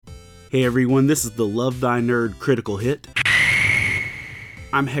Hey everyone, this is the Love Thy Nerd Critical Hit.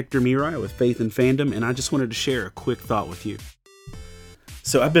 I'm Hector Mirai with Faith and Fandom, and I just wanted to share a quick thought with you.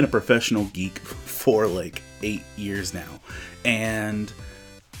 So I've been a professional geek for like 8 years now, and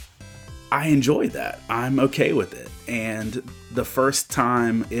I enjoy that. I'm okay with it. And the first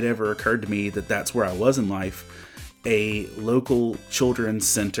time it ever occurred to me that that's where I was in life, a local children's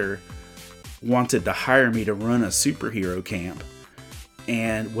center wanted to hire me to run a superhero camp.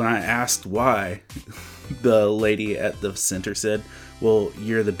 And when I asked why, the lady at the center said, well,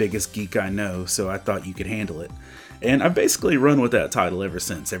 you're the biggest geek I know, so I thought you could handle it. And I've basically run with that title ever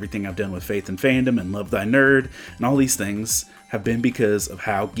since. Everything I've done with Faith and Fandom and Love Thy Nerd and all these things have been because of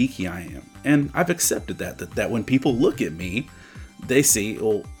how geeky I am. And I've accepted that when people look at me, they see,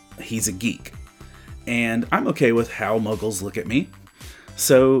 well, he's a geek. And I'm okay with how muggles look at me.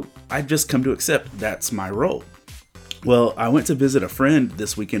 So I've just come to accept that's my role. Well, I went to visit a friend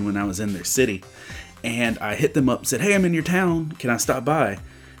this weekend when I was in their city, and I hit them up and said, hey, I'm in your town. Can I stop by? And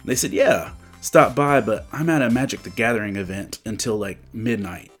they said, yeah, stop by, but I'm at a Magic the Gathering event until like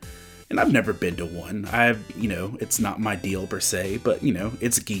midnight. And I've never been to one. It's not my deal per se, but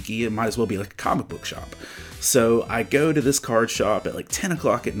it's geeky. It might as well be like a comic book shop. So I go to this card shop at like 10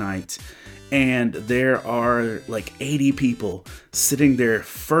 o'clock at night, and there are like 80 people sitting there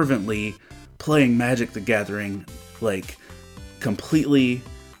fervently playing Magic the Gathering, like completely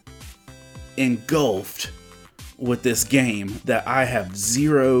engulfed with this game that I have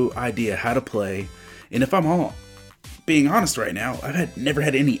zero idea how to play. And if I'm all being honest right now, I've never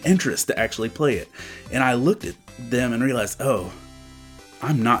had any interest to actually play it. And I looked at them and realized, oh,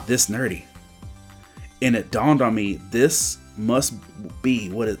 I'm not this nerdy. And it dawned on me, this must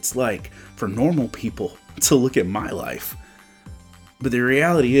be what it's like for normal people to look at my life. But the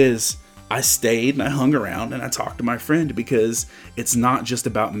reality is, I stayed and I hung around and I talked to my friend because it's not just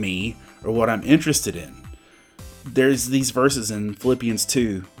about me or what I'm interested in. There's these verses in Philippians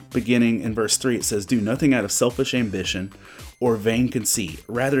 2, beginning in verse 3, it says, do nothing out of selfish ambition or vain conceit.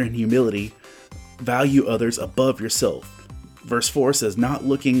 Rather, in humility, value others above yourself. Verse 4 says, not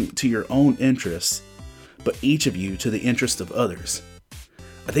looking to your own interests, but each of you to the interest of others.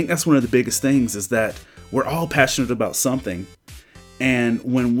 I think that's one of the biggest things, is that we're all passionate about something. And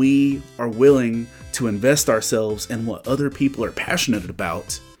when we are willing to invest ourselves in what other people are passionate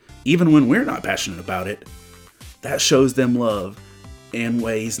about, even when we're not passionate about it, that shows them love in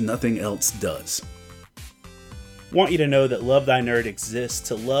ways nothing else does. Want you to know that Love Thy Nerd exists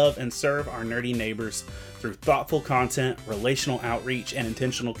to love and serve our nerdy neighbors through thoughtful content, relational outreach, and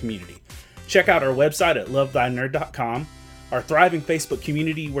intentional community. Check out our website at lovethynerd.com, our thriving Facebook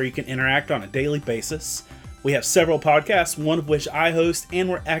community where you can interact on a daily basis. We have several podcasts, one of which I host, and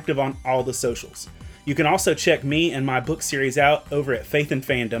we're active on all the socials. You can also check me and my book series out over at Faith and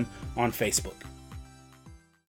Fandom on Facebook.